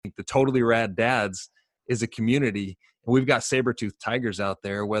the Totally Rad Dads is a community. And we've got saber-toothed tigers out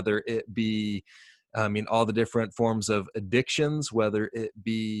there, whether it be, all the different forms of addictions, whether it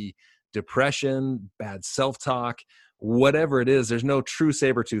be depression, bad self-talk, whatever it is. There's no true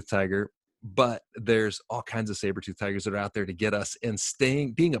saber-toothed tiger, but there's all kinds of saber-toothed tigers that are out there to get us, and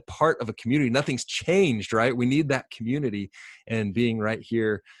being a part of a community. Nothing's changed, right? We need that community, and being right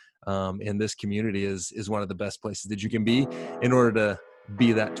here in this community is one of the best places that you can be in order to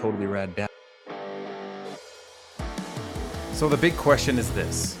be that totally rad dad. So the big question is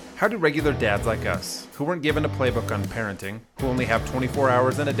this: how do regular dads like us, who weren't given a playbook on parenting, who only have 24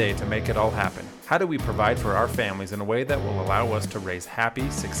 hours in a day to make it all happen, how do we provide for our families in a way that will allow us to raise happy,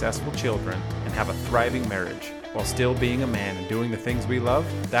 successful children and have a thriving marriage while still being a man and doing the things we love?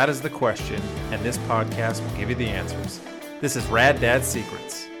 That is the question, and this podcast will give you the answers. This is Rad Dad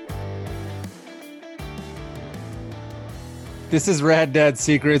Secrets. This is Rad Dad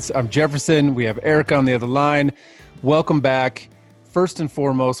Secrets. I'm Jefferson. We have Eric on the other line. Welcome back. First and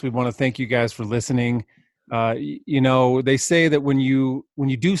foremost, we want to thank you guys for listening. They say that when you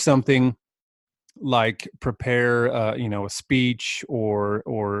do something like prepare, a speech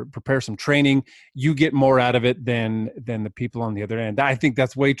or prepare some training, you get more out of it than the people on the other end. I think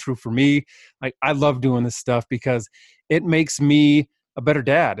that's way true for me. Like, I love doing this stuff because it makes me a better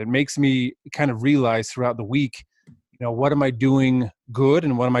dad. It makes me kind of realize throughout the week, what am I doing good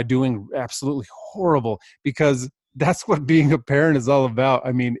and what am I doing absolutely horrible? Because that's what being a parent is all about.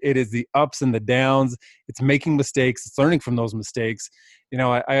 I mean, it is the ups and the downs. It's making mistakes. It's learning from those mistakes.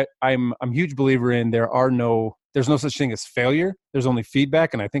 I'm a huge believer in there's no such thing as failure. There's only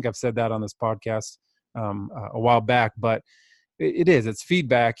feedback. And I think I've said that on this podcast a while back, but it's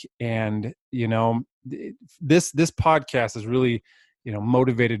feedback. And, this podcast has really,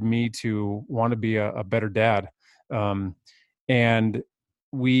 motivated me to want to be a better dad. And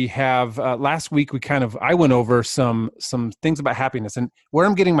we have last week I went over some things about happiness, and where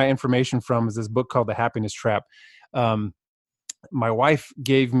I'm getting my information from is this book called The Happiness Trap. My wife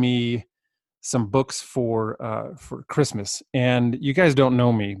gave me some books for Christmas, and you guys don't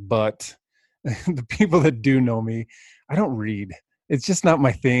know me, but the people that do know me, I don't read. It's just not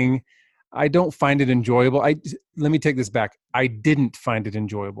my thing. I don't find it enjoyable. Let me take this back. I didn't find it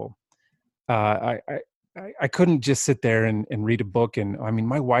enjoyable. I couldn't just sit there and read a book. And I mean,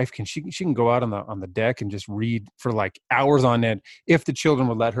 my wife she can go out on the deck and just read for like hours on end. If the children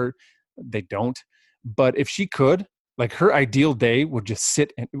would let her, they don't. But if she could, like, her ideal day would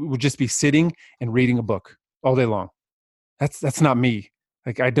just be sitting and reading a book all day long. That's not me.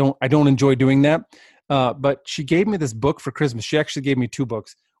 Like, I don't enjoy doing that. But she gave me this book for Christmas. She actually gave me two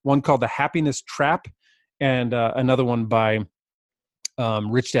books, one called The Happiness Trap and another one by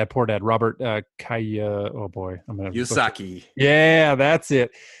Rich Dad, Poor Dad, Robert Kiyosaki. Yeah, that's it.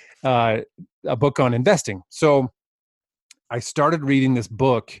 A book on investing. So I started reading this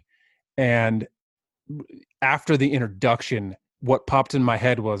book, and after the introduction, what popped in my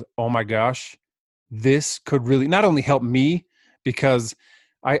head was, oh my gosh, this could really not only help me, because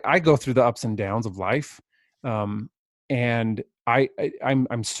I go through the ups and downs of life, and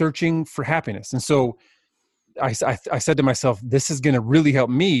I'm searching for happiness. And so I said to myself, this is going to really help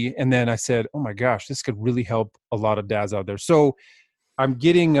me. And then I said, oh my gosh, this could really help a lot of dads out there. So I'm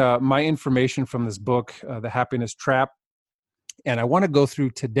getting my information from this book, The Happiness Trap. And I want to go through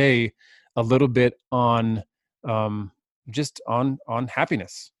today a little bit on just on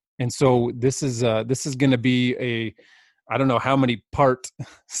happiness. And so this is going to be I don't know how many part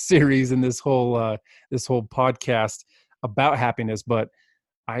series in this whole podcast about happiness, but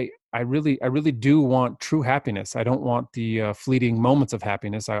I really do want true happiness. I don't want the fleeting moments of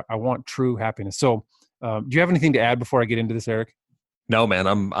happiness. I want true happiness. So, do you have anything to add before I get into this, Eric? No, man,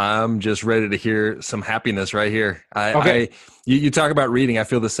 I'm just ready to hear some happiness right here. Okay. You talk about reading. I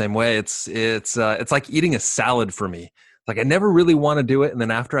feel the same way. It's like eating a salad for me. Like, I never really want to do it, and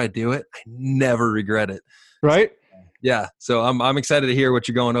then after I do it, I never regret it. Right? Yeah. So I'm excited to hear what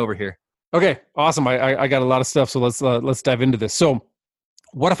you're going over here. Okay. Awesome. I got a lot of stuff. So let's dive into this. So,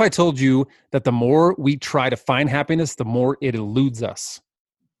 what if I told you that the more we try to find happiness, the more it eludes us?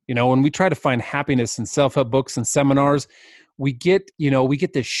 When we try to find happiness in self-help books and seminars, we get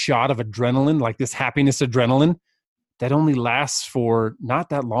this shot of adrenaline, like this happiness adrenaline that only lasts for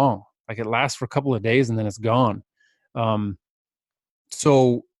not that long. Like, it lasts for a couple of days and then it's gone.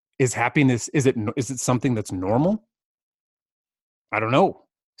 So is happiness, is it something that's normal? I don't know.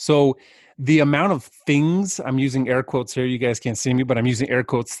 So the amount of things, I'm using air quotes here, you guys can't see me, but I'm using air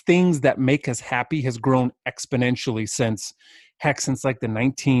quotes, things that make us happy has grown exponentially since like the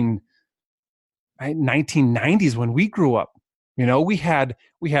 1990s when we grew up. We had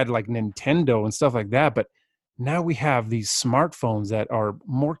like Nintendo and stuff like that, but now we have these smartphones that are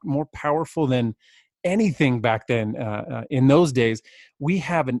more powerful than anything back then. In those days, we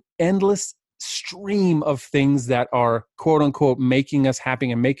have an endless stream of things that are quote unquote making us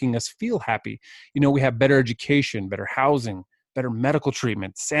happy and making us feel happy. We have better education, better housing, better medical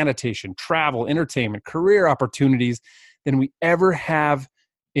treatment, sanitation, travel, entertainment, career opportunities than we ever have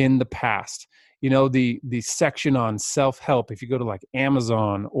in the past. The section on self-help, if you go to like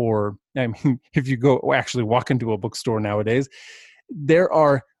Amazon, or if you go actually walk into a bookstore nowadays, there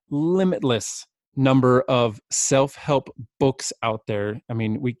are limitless number of self-help books out there.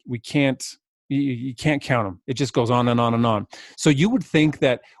 We can't, you can't count them. It just goes on and on and on. So you would think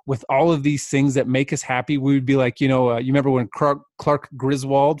that with all of these things that make us happy, we would be like, you remember when Clark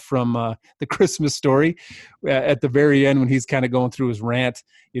Griswold from The Christmas Story, at the very end when he's kind of going through his rant,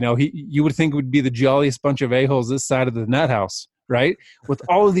 you would think it would be the jolliest bunch of a-holes this side of the nut house, right? With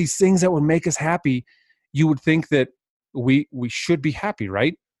all of these things that would make us happy, you would think that we should be happy,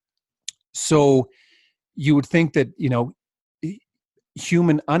 right? So you would think that,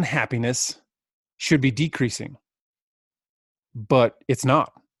 human unhappiness should be decreasing, but it's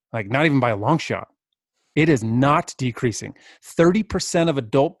not. Like, not even by a long shot. It is not decreasing. 30%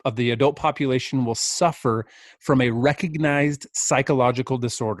 of the adult population will suffer from a recognized psychological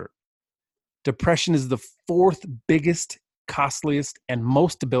disorder. Depression is the fourth biggest, costliest, and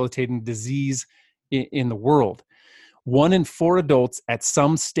most debilitating disease in the world. 1 in 4 adults at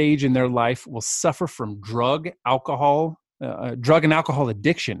some stage in their life will suffer from drug and alcohol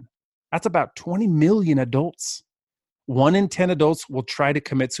addiction. That's about 20 million adults. 1 in 10 adults will try to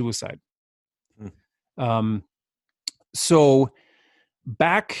commit suicide. So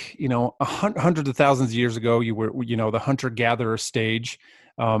back, hundreds of thousands of years ago, you were, the hunter-gatherer stage.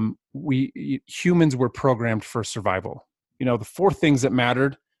 Humans were programmed for survival. The 4 things that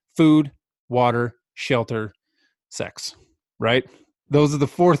mattered: food, water, shelter, sex, right? Those are the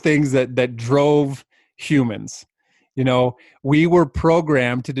 4 things that drove humans. We were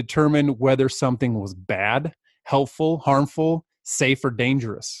programmed to determine whether something was bad, helpful, harmful, safe, or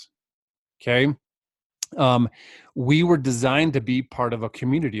dangerous. Okay. We were designed to be part of a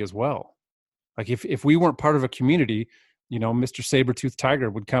community as well. Like if we weren't part of a community, Mr. Saber-toothed tiger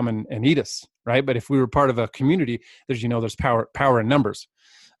would come and eat us, right? But if we were part of a community, there's power in numbers.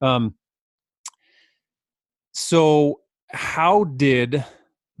 So how did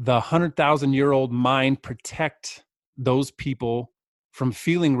the 100,000-year-old mind protect those people from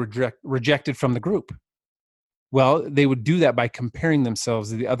feeling rejected from the group? Well, they would do that by comparing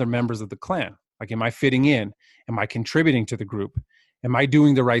themselves to the other members of the clan. Like, am I fitting in? Am I contributing to the group? Am I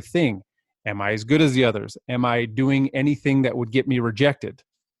doing the right thing? Am I as good as the others? Am I doing anything that would get me rejected?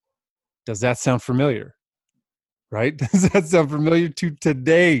 Does that sound familiar? Right? Does that sound familiar to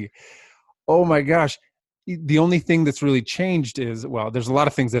today? Oh my gosh. The only thing that's really changed is, well, there's a lot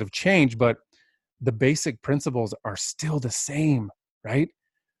of things that have changed, but the basic principles are still the same, right?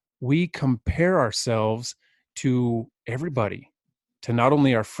 We compare ourselves to everybody, to not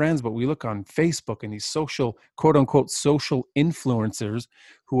only our friends, but we look on Facebook and these social, quote unquote, social influencers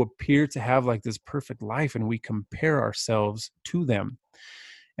who appear to have like this perfect life, and we compare ourselves to them.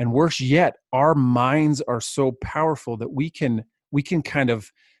 And worse yet, our minds are so powerful that we can kind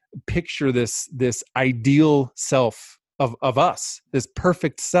of picture this ideal self of us, this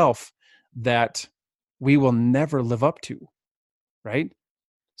perfect self that we will never live up to, right?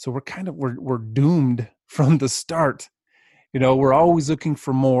 So we're doomed from the start. We're always looking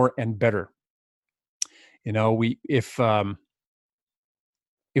for more and better. If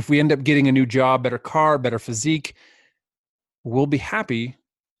we end up getting a new job, better car, better physique, we'll be happy,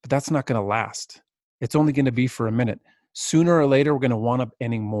 but that's not going to last. It's only going to be for a minute. Sooner or later, we're going to want up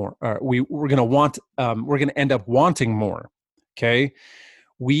ending more. We're going to end up wanting more. Okay.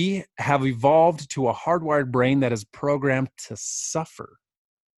 We have evolved to a hardwired brain that is programmed to suffer.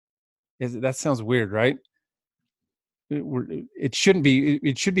 That sounds weird, right? It shouldn't be.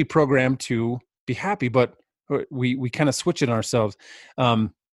 It should be programmed to be happy, but we kind of switch it on ourselves.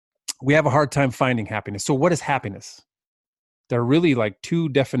 We have a hard time finding happiness. So what is happiness? There are really like 2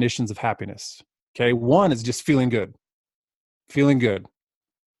 definitions of happiness. Okay. One is just feeling good. Feeling good.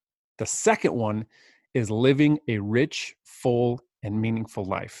 The second one is living a rich, full, and meaningful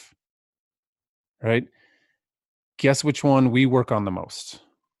life. Right? Guess which one we work on the most?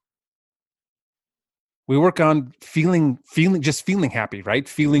 We work on feeling happy, right?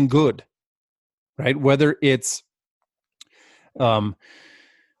 Feeling good, right? Whether it's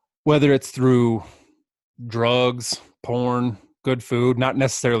through drugs, porn, good food, not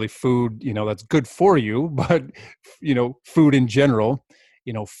necessarily food, that's good for you, but, food in general,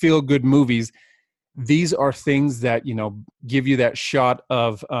 feel good movies. These are things that, give you that shot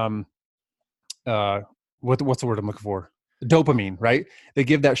of, what's the word I'm looking for? Dopamine, right? They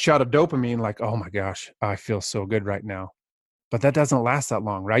give that shot of dopamine like, oh my gosh, I feel so good right now. But that doesn't last that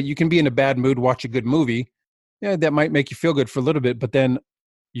long, right? You can be in a bad mood, watch a good movie. Yeah, that might make you feel good for a little bit, but then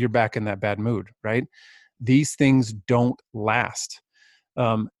you're back in that bad mood, right? These things don't last.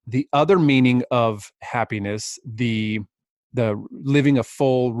 The other meaning of happiness, the living a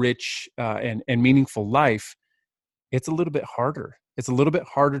full, rich, and meaningful life, it's a little bit harder. It's a little bit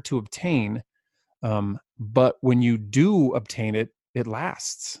harder to obtain, but when you do obtain it, it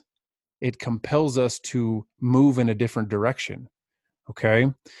lasts. It compels us to move in a different direction.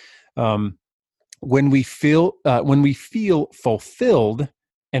 Okay, when we feel fulfilled,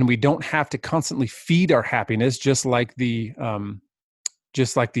 and we don't have to constantly feed our happiness, just like the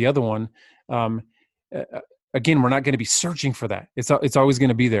other one. Again, we're not going to be searching for that. It's always going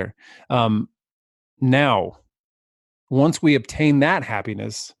to be there. Now, once we obtain that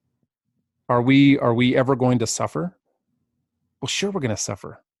happiness, are we ever going to suffer? Well, sure, we're going to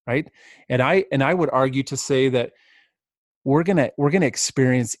suffer, right? And I would argue to say that we're gonna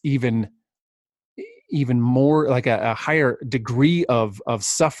experience even more, like a higher degree of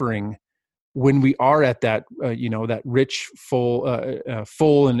suffering when we are at that that rich,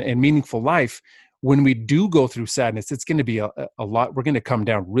 full and meaningful life. When we do go through sadness, it's going to be a lot. We're going to come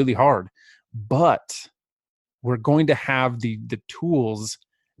down really hard, but we're going to have the tools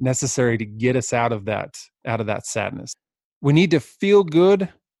necessary to get us out of that sadness. We need to feel good,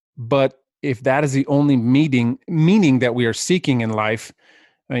 but if that is the only meaning that we are seeking in life,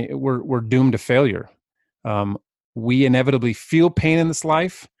 I mean, we're doomed to failure. We inevitably feel pain in this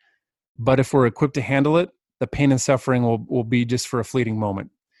life, but if we're equipped to handle it, the pain and suffering will be just for a fleeting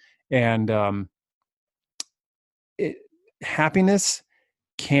moment. And happiness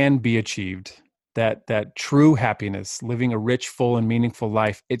can be achieved. That true happiness, living a rich, full, and meaningful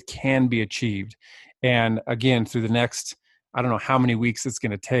life, it can be achieved. And again, through the next, I don't know how many weeks it's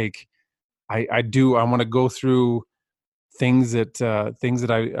going to take, I want to go through things that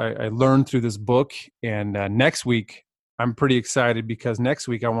I learned through this book. And next week, I'm pretty excited because next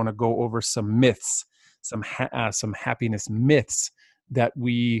week I want to go over some myths, some happiness myths that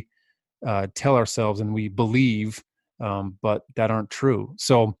we tell ourselves and we believe, but that aren't true.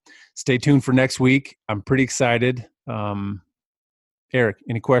 So stay tuned for next week. I'm pretty excited. Eric,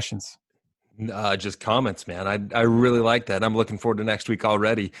 any questions? Just comments, man. I really like that. I'm looking forward to next week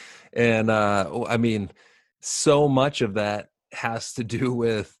already. And I mean, so much of that has to do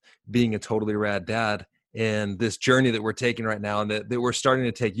with being a totally rad dad and this journey that we're taking right now, and that we're starting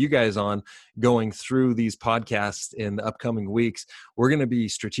to take you guys on, going through these podcasts in the upcoming weeks. We're going to be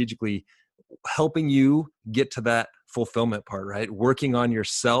strategically helping you get to that fulfillment part, right? Working on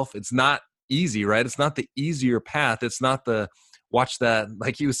yourself. It's not easy, right? It's not the easier path. It's not the watch that,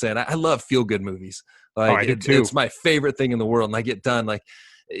 like you said, I love feel good movies. Like I do too. It's my favorite thing in the world. And I get done. Like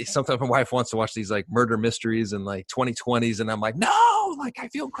sometimes my wife wants to watch these like murder mysteries and like 2020s. And I'm like, no, like I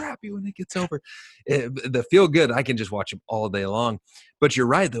feel crappy when it gets over. The feel good, I can just watch them all day long. But you're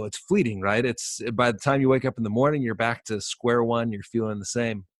right though. It's fleeting, right? It's by the time you wake up in the morning, you're back to square one. You're feeling the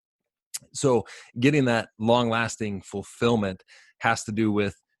same. So getting that long lasting fulfillment has to do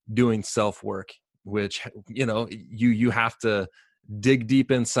with doing self work, which, you have to dig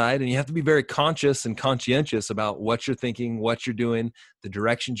deep inside, and you have to be very conscious and conscientious about what you're thinking, what you're doing, the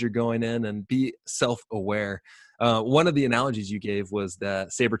directions you're going in, and be self-aware. One of the analogies you gave was the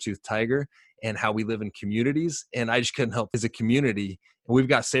saber-toothed tiger and how we live in communities. And I just couldn't help, as a community, and we've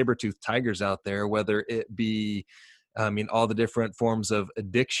got saber-toothed tigers out there, whether it be, all the different forms of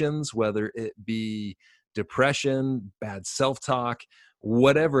addictions, whether it be depression, bad self-talk,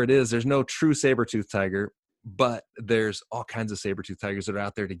 whatever it is. There's no true saber-toothed tiger, but there's all kinds of saber-toothed tigers that are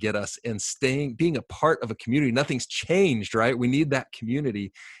out there to get us, and being a part of a community. Nothing's changed, right? We need that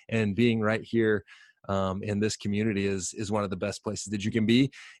community, and being right here in this community is one of the best places that you can be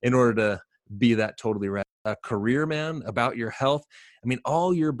in order to be that totally right. A career, man, about your health.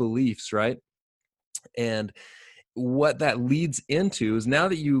 All your beliefs, right? And what that leads into is, now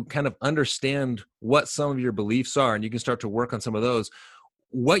that you kind of understand what some of your beliefs are, and you can start to work on some of those,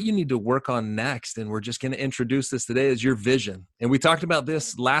 what you need to work on next, and we're just going to introduce this today, is your vision. And we talked about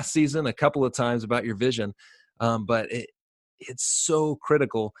this last season a couple of times about your vision, but it's so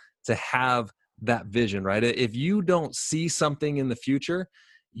critical to have that vision, right? If you don't see something in the future,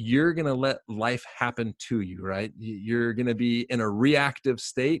 you're going to let life happen to you, right? You're going to be in a reactive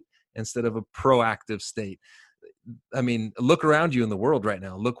state instead of a proactive state. I mean, look around you in the world right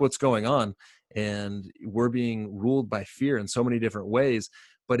now. Look what's going on. And we're being ruled by fear in so many different ways.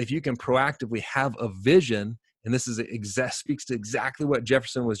 But if you can proactively have a vision, and this is speaks to exactly what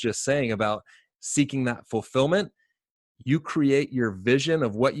Jefferson was just saying about seeking that fulfillment, you create your vision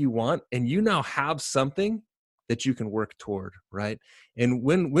of what you want, and you now have something that you can work toward, right? And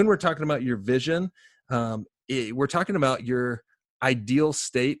when we're talking about your vision, we're talking about your ideal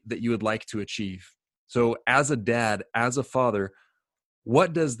state that you would like to achieve. So as a dad, as a father,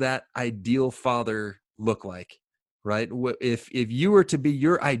 what does that ideal father look like, right? If you were to be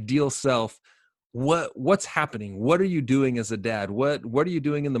your ideal self, what's happening? What are you doing as a dad? What are you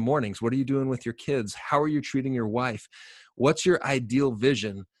doing in the mornings? What are you doing with your kids? How are you treating your wife? What's your ideal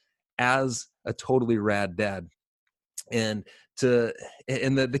vision as a totally rad dad? And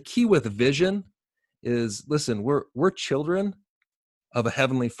the key with vision is, listen, we're children of a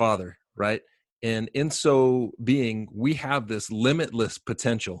heavenly Father, right? And in so being, we have this limitless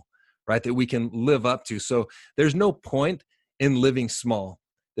potential, right, that we can live up to. So there's no point in living small.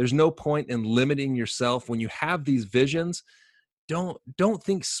 There's no point in limiting yourself. When you have these visions, don't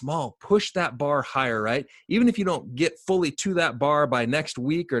think small. Push that bar higher, right? Even if you don't get fully to that bar by next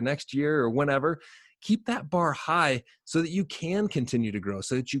week or next year or whenever, keep that bar high so that you can continue to grow,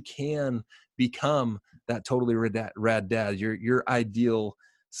 so that you can become that totally rad dad, your ideal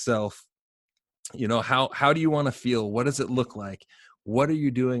self. You know, how do you want to feel? What does it look like? What are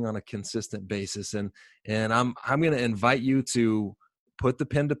you doing on a consistent basis? And I'm going to invite you to put the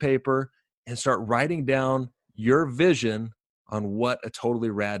pen to paper and start writing down your vision on what a totally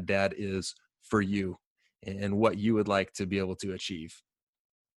rad dad is for you and what you would like to be able to achieve.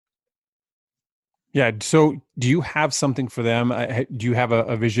 Yeah. So do you have something for them? Do you have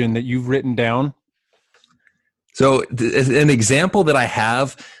a vision that you've written down? So an example that I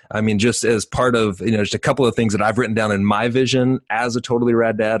have, I mean, just as part of, just a couple of things that I've written down in my vision as a totally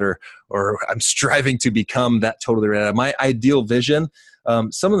rad dad, or I'm striving to become that totally rad dad. My ideal vision,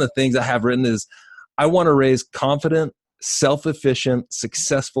 some of the things I have written is, I want to raise confident, self-efficient,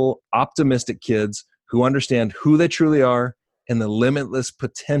 successful, optimistic kids who understand who they truly are and the limitless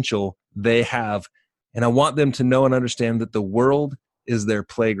potential they have. And I want them to know and understand that the world is their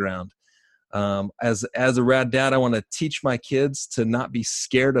playground. As a rad dad, I want to teach my kids to not be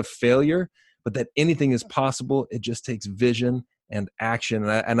scared of failure, but that anything is possible. It just takes vision and action.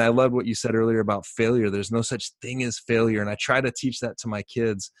 And I love what you said earlier about failure. There's no such thing as failure. And I try to teach that to my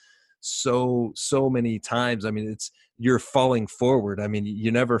kids so many times. I mean, you're falling forward. I mean,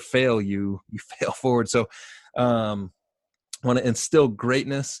 you never fail, you fail forward. So I want to instill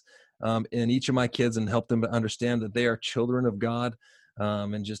greatness in each of my kids and help them to understand that they are children of God.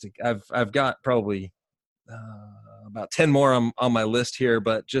 And just, I've got probably about 10 more on my list here,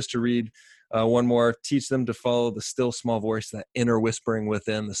 but just to read one more: teach them to follow the still small voice, that inner whispering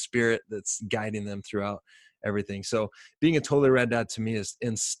within, the spirit that's guiding them throughout everything. So being a totally rad dad to me is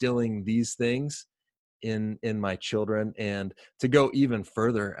instilling these things in my children. And to go even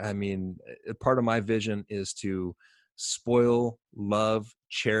further, I mean, part of my vision is to spoil, love,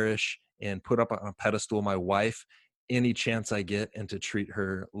 cherish, and put up on a pedestal my wife any chance I get, and to treat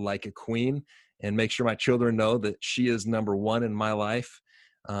her like a queen, and make sure my children know that she is number one in my life,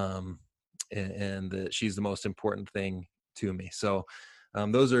 and that she's the most important thing to me. So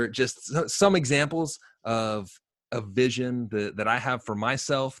those are just some examples of a vision that I have for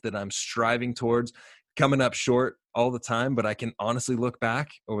myself, that I'm striving towards, coming up short all the time, but I can honestly look back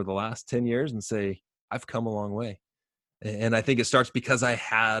over the last 10 years and say, I've come a long way. And I think it starts because I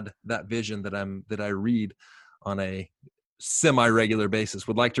had that vision that I read on a semi-regular basis.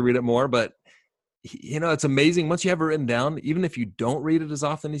 Would like to read it more, but it's amazing. Once you have it written down, even if you don't read it as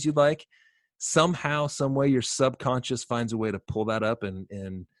often as you'd like, somehow, some way, your subconscious finds a way to pull that up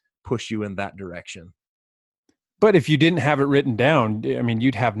and push you in that direction. But if you didn't have it written down, I mean,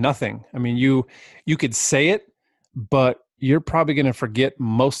 you'd have nothing. I mean, you could say it, but you're probably going to forget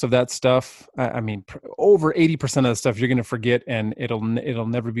most of that stuff. I mean, over 80% of the stuff you're going to forget, and it'll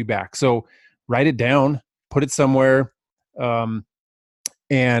never be back. So write it down, put it somewhere.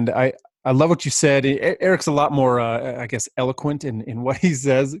 And I love what you said. Eric's a lot more, I guess, eloquent in what he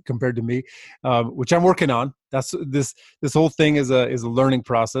says compared to me, which I'm working on. That's this whole thing is a learning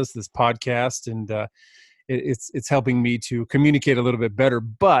process, this podcast, and it's helping me to communicate a little bit better.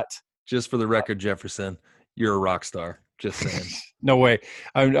 But just for the record, Jefferson, you're a rock star. Just saying. No way.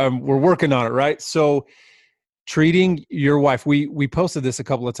 We're working on it, right? So treating your wife, we posted this a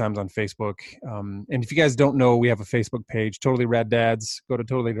couple of times on Facebook. And if you guys don't know, we have a Facebook page, Totally Rad Dads. Go to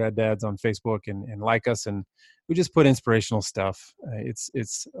Totally Rad Dads on Facebook and like us. And we just put inspirational stuff.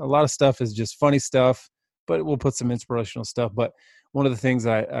 It's a lot of stuff is just funny stuff, but we'll put some inspirational stuff. But one of the things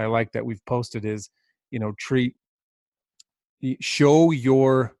I like that we've posted is, show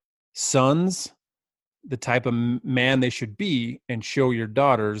your sons the type of man they should be, and show your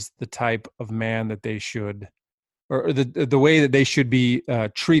daughters the type of man that they should, or the way that they should be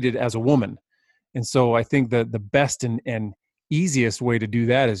treated as a woman. And so I think that the best and easiest way to do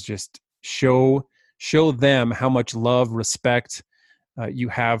that is just show them how much love, respect you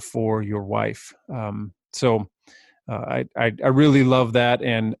have for your wife. I really love that,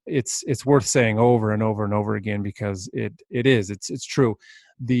 and it's worth saying over and over and over again, because it's true.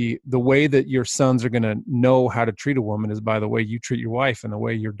 The way that your sons are going to know how to treat a woman is by the way you treat your wife, and the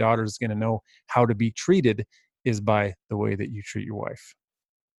way your daughter is going to know how to be treated is by the way that you treat your wife.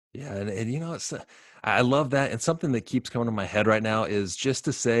 Yeah, and it's I love that, and something that keeps coming to my head right now is just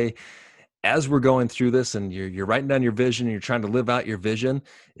to say, as we're going through this and you're writing down your vision and you're trying to live out your vision,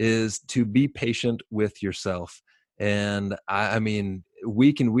 is to be patient with yourself. And I mean,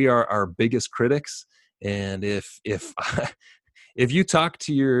 we are our biggest critics. And if you talk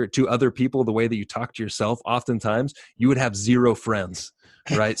to other people the way that you talk to yourself, oftentimes you would have zero friends,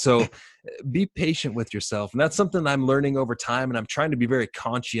 right? So be patient with yourself. And that's something I'm learning over time. And I'm trying to be very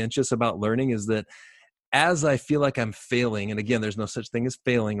conscientious about learning, is that as I feel like I'm failing, and again, there's no such thing as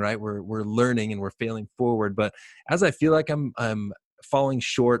failing, right? We're learning and we're failing forward. But as I feel like I'm falling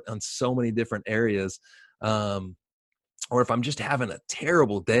short on so many different areas, or if I'm just having a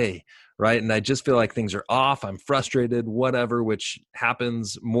terrible day, right? And I just feel like things are off, I'm frustrated, whatever, which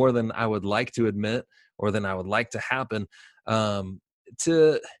happens more than I would like to admit, or than I would like to happen.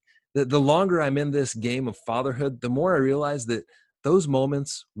 The longer I'm in this game of fatherhood, the more I realize that those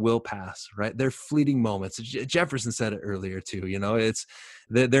moments will pass, right? They're fleeting moments. Jefferson said it earlier too,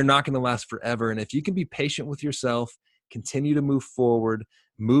 they're not going to last forever. And if you can be patient with yourself, continue to move forward,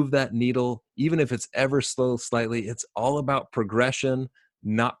 move that needle, even if it's ever slow, slightly, it's all about progression,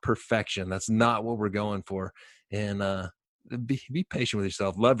 not perfection. That's not what we're going for. And be patient with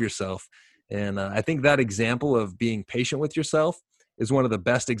yourself, love yourself. And I think that example of being patient with yourself is one of the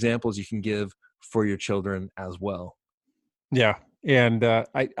best examples you can give for your children as well. Yeah. And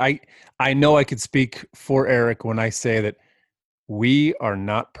I know I could speak for Eric when I say that we are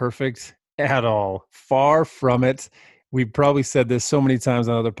not perfect at all. Far from it. We've probably said this so many times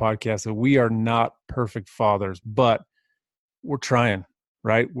on other podcasts that we are not perfect fathers, but we're trying,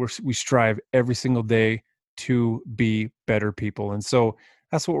 right? We strive every single day to be better people. And so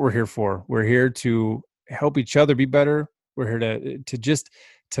that's what we're here for. We're here to help each other be better. We're here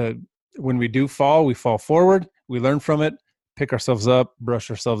to when we do fall, we fall forward, we learn from it, pick ourselves up, brush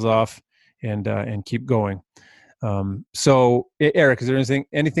ourselves off, and keep going. So Eric, is there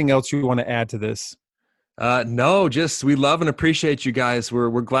anything else you want to add to this? No, just we love and appreciate you guys.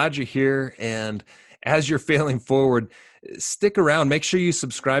 We're glad you're here. And as you're failing forward, stick around. Make sure you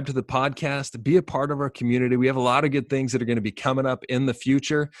subscribe to the podcast. Be a part of our community. We have a lot of good things that are going to be coming up in the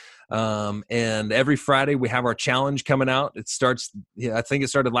future. And every Friday we have our challenge coming out. It starts, I think it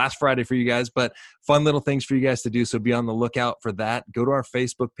started last Friday for you guys, but fun little things for you guys to do. So be on the lookout for that. Go to our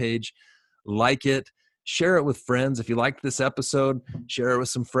Facebook page, like it, share it with friends. If you liked this episode, share it with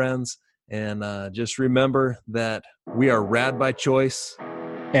some friends. And just remember that we are rad by choice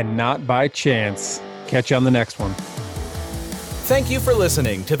and not by chance. Catch you on the next one. Thank you for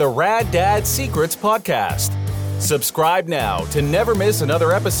listening to the Rad Dad Secrets podcast. Subscribe now to never miss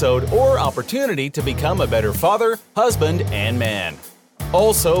another episode or opportunity to become a better father, husband, and man.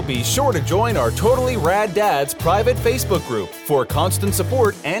 Also, be sure to join our Totally Rad Dads private Facebook group for constant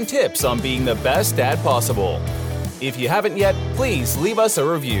support and tips on being the best dad possible. If you haven't yet, please leave us a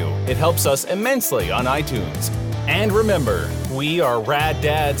review. It helps us immensely on iTunes. And remember, we are Rad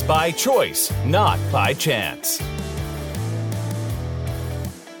Dads by choice, not by chance.